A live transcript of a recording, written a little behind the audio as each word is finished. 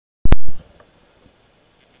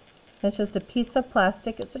It's just a piece of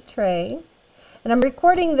plastic. It's a tray. And I'm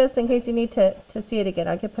recording this in case you need to see it again.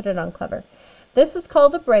 I could put it on Clever. This is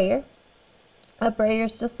called a brayer. A brayer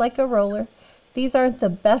is just like a roller. These aren't the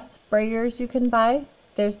best brayers you can buy.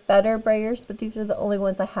 There's better brayers, but these are the only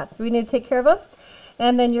ones I have. So we need to take care of them.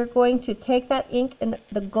 And then you're going to take that ink, and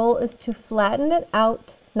the goal is to flatten it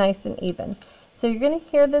out nice and even. So you're going to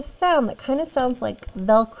hear this sound that kind of sounds like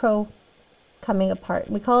Velcro coming apart.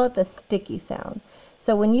 We call it the sticky sound.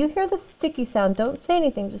 So when you hear the sticky sound, don't say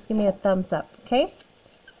anything, just give me a thumbs up, okay?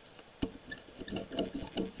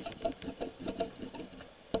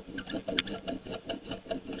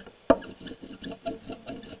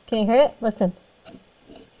 Can you hear it? Listen.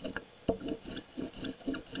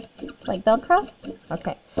 Like Velcro?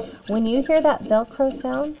 Okay. When you hear that Velcro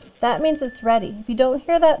sound, that means it's ready. If you don't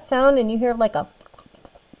hear that sound and you hear like a,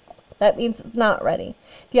 that means it's not ready.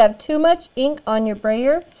 If you have too much ink on your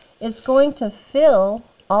brayer, it's going to fill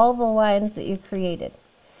all the lines that you created.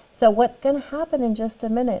 So what's going to happen in just a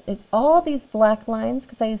minute is all these black lines,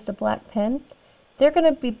 because I used a black pen, they're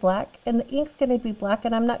going to be black and the ink's going to be black,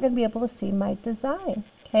 and I'm not going to be able to see my design.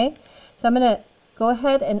 Okay, so I'm going to go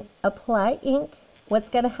ahead and apply ink. What's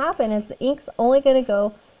going to happen is the ink's only going to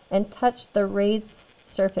go and touch the raised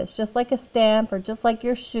surface, just like a stamp or just like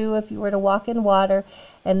your shoe if you were to walk in water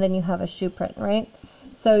and then you have a shoe print, right?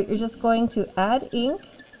 So you're just going to add ink.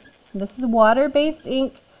 This is water-based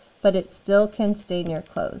ink, but it still can stain your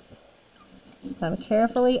clothes. So I'm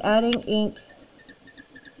carefully adding ink.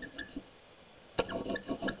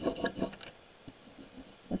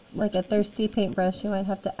 It's like a thirsty paintbrush. You might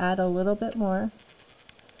have to add a little bit more.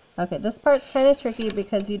 Okay, this part's kind of tricky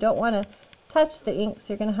because you don't want to touch the ink,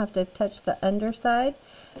 so you're going to have to touch the underside.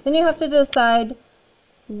 Then you have to decide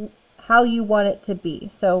how you want it to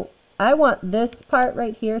be. So I want this part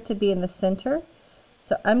right here to be in the center.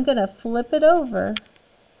 So I'm going to flip it over.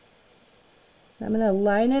 I'm going to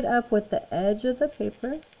line it up with the edge of the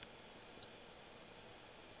paper.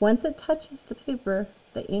 Once it touches the paper,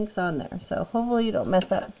 the ink's on there. So hopefully you don't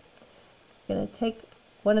mess up. I'm going to take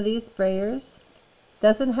one of these sprayers.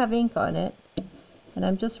 Doesn't have ink on it. And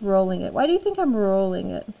I'm just rolling it. Why do you think I'm rolling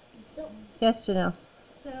it? So, yes, Janelle?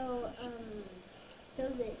 So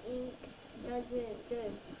the ink does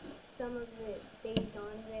some of it stays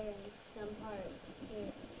on there and some parts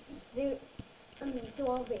so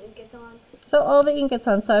all the ink gets on. So all the ink gets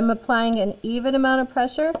on. So I'm applying an even amount of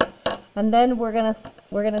pressure, and then we're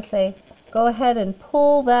gonna say, go ahead and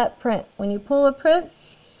pull that print. When you pull a print,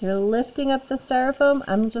 you're lifting up the styrofoam.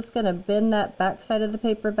 I'm just gonna bend that back side of the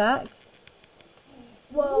paper back.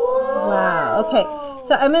 Whoa! Wow. Okay.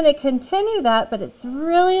 So I'm gonna continue that, but it's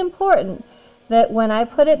really important that when I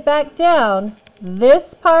put it back down,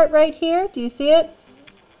 this part right here, do you see it?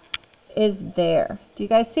 Is there. Do you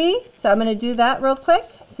guys see? So I'm going to do that real quick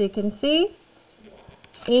so you can see.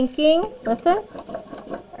 Inking. Listen.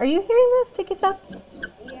 Are you hearing this sticky sound?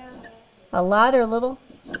 Yeah. A lot or a little?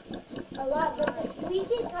 A lot, but the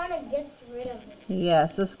squeaking kind of gets rid of it.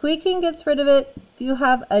 Yes, the squeaking gets rid of it. If you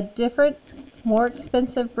have a different, more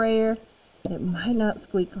expensive brayer, it might not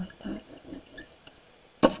squeak like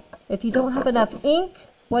that. If you don't have enough ink,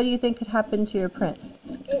 what do you think could happen to your print?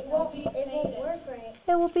 It won't work right.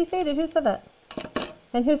 It will be faded. Who said that?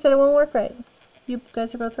 And who said it won't work right? You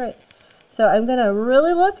guys are both right. So I'm going to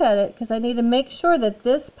really look at it because I need to make sure that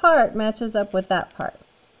this part matches up with that part.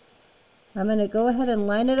 I'm going to go ahead and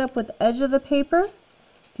line it up with the edge of the paper.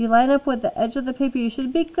 If you line up with the edge of the paper, you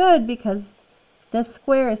should be good because this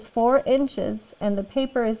square is 4 inches and the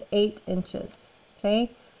paper is 8 inches.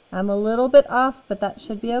 Okay? I'm a little bit off, but that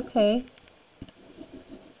should be okay.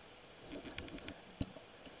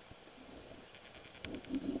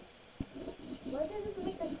 Why does it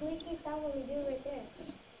make a squeaky sound when we do it right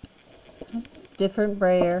there? Different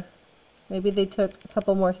brayer. Maybe they took a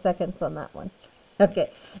couple more seconds on that one.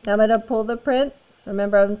 Okay, now I'm going to pull the print.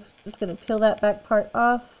 Remember, I'm just going to peel that back part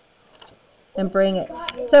off and bring it.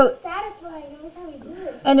 God, it's so satisfying every time you do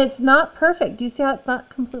it. And it's not perfect. Do you see how it's not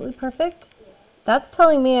completely perfect? That's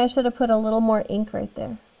telling me I should have put a little more ink right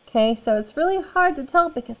there. Okay, so it's really hard to tell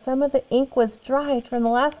because some of the ink was dried from the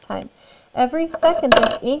last time. Every second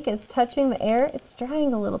this ink is touching the air, it's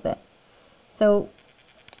drying a little bit. So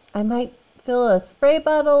I might fill a spray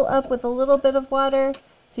bottle up with a little bit of water.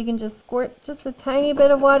 So you can just squirt just a tiny bit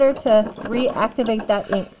of water to reactivate that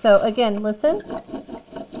ink. So again, listen.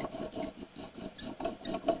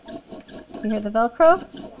 You hear the Velcro?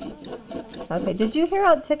 Okay, did you hear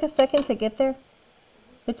how it took a second to get there?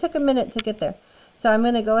 It took a minute to get there. So I'm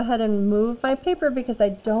going to go ahead and move my paper because I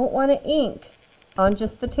don't want to ink on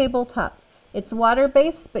just the tabletop. It's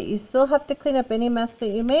water-based, but you still have to clean up any mess that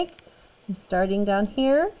you make. I'm starting down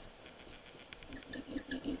here.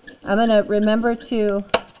 I'm going to remember to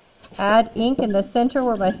add ink in the center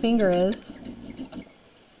where my finger is.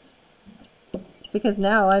 Because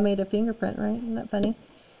now I made a fingerprint, right? Isn't that funny?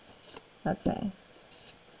 Okay.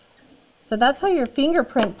 So that's how your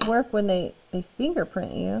fingerprints work when they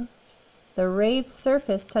fingerprint you. The raised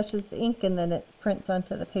surface touches the ink and then it prints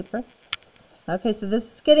onto the paper. Okay, so this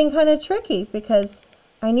is getting kind of tricky because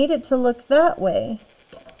I need it to look that way.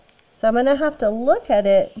 So I'm going to have to look at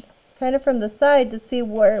it kind of from the side to see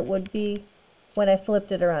where it would be when I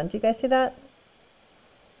flipped it around. Do you guys see that?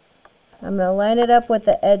 I'm going to line it up with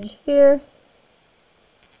the edge here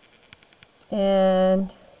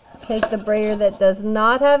and take the brayer that does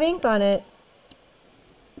not have ink on it,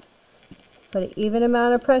 put an even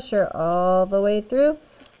amount of pressure all the way through.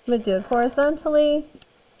 I'm going to do it horizontally,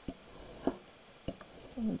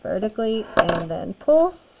 and vertically, and then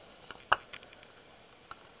pull.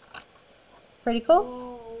 Pretty cool?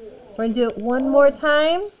 We're going to do it one more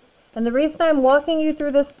time. And the reason I'm walking you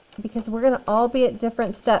through this, because we're going to all be at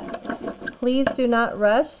different steps. Please do not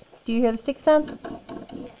rush. Do you hear the stick sound?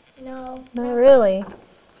 No. Not really.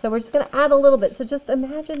 So we're just going to add a little bit. So just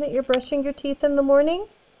imagine that you're brushing your teeth in the morning.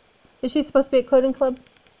 Is she supposed to be at coding club?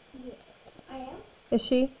 Yeah, I am. Is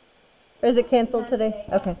she? Or is it canceled today?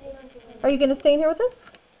 Okay. Are you going to stay in here with us?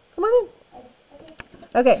 Come on in.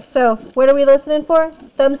 Okay, so what are we listening for?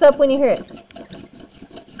 Thumbs up when you hear it.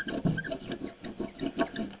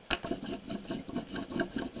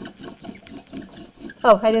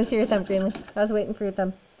 Oh, I didn't see your thumb, Greenlee. I was waiting for your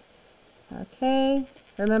thumb. Okay.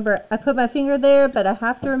 Remember, I put my finger there, but I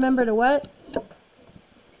have to remember to what?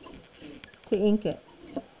 To ink it.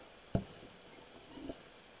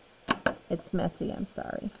 It's messy, I'm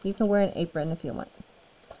sorry. You can wear an apron if you want.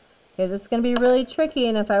 Okay, this is going to be really tricky,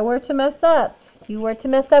 and if I were to mess up, we're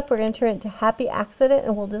going to turn it to happy accident,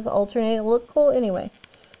 and we'll just alternate. It'll look cool anyway.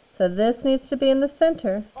 So this needs to be in the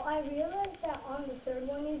center. Oh, I realized that on the third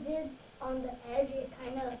one you did, on the edge, it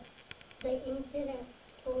kind of, the ink didn't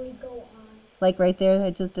fully go on. Like right there,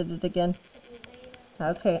 I just did it again.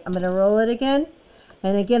 Okay, I'm going to roll it again.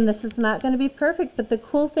 And again, this is not going to be perfect, but the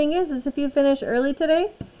cool thing is if you finish early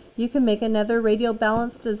today, you can make another radial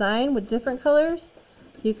balanced design with different colors.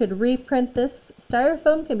 You could reprint this.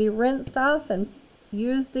 Styrofoam can be rinsed off and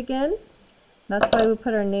used again. That's why we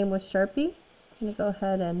put our name with Sharpie. I'm going to go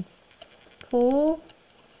ahead and pull.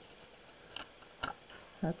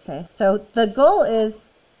 Okay, so the goal is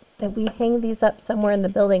that we hang these up somewhere in the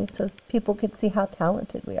building so people could see how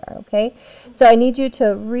talented we are, okay? So I need you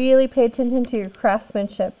to really pay attention to your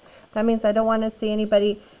craftsmanship. That means I don't want to see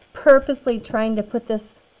anybody purposely trying to put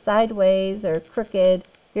this sideways or crooked.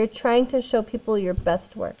 You're trying to show people your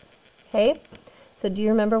best work, okay? So do you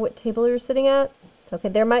remember what table you're sitting at? Okay,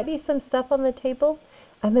 there might be some stuff on the table.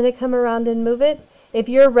 I'm going to come around and move it. If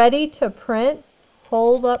you're ready to print,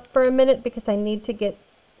 hold up for a minute because I need to get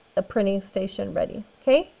a printing station ready,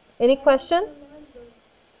 okay? Any questions?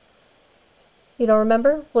 You don't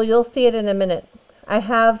remember? Well, you'll see it in a minute. I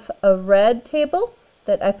have a red table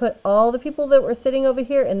that I put all the people that were sitting over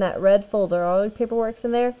here in that red folder. All the paperwork's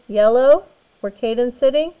in there. Yellow, where Caden's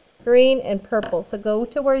sitting, green, and purple. So go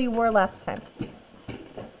to where you were last time.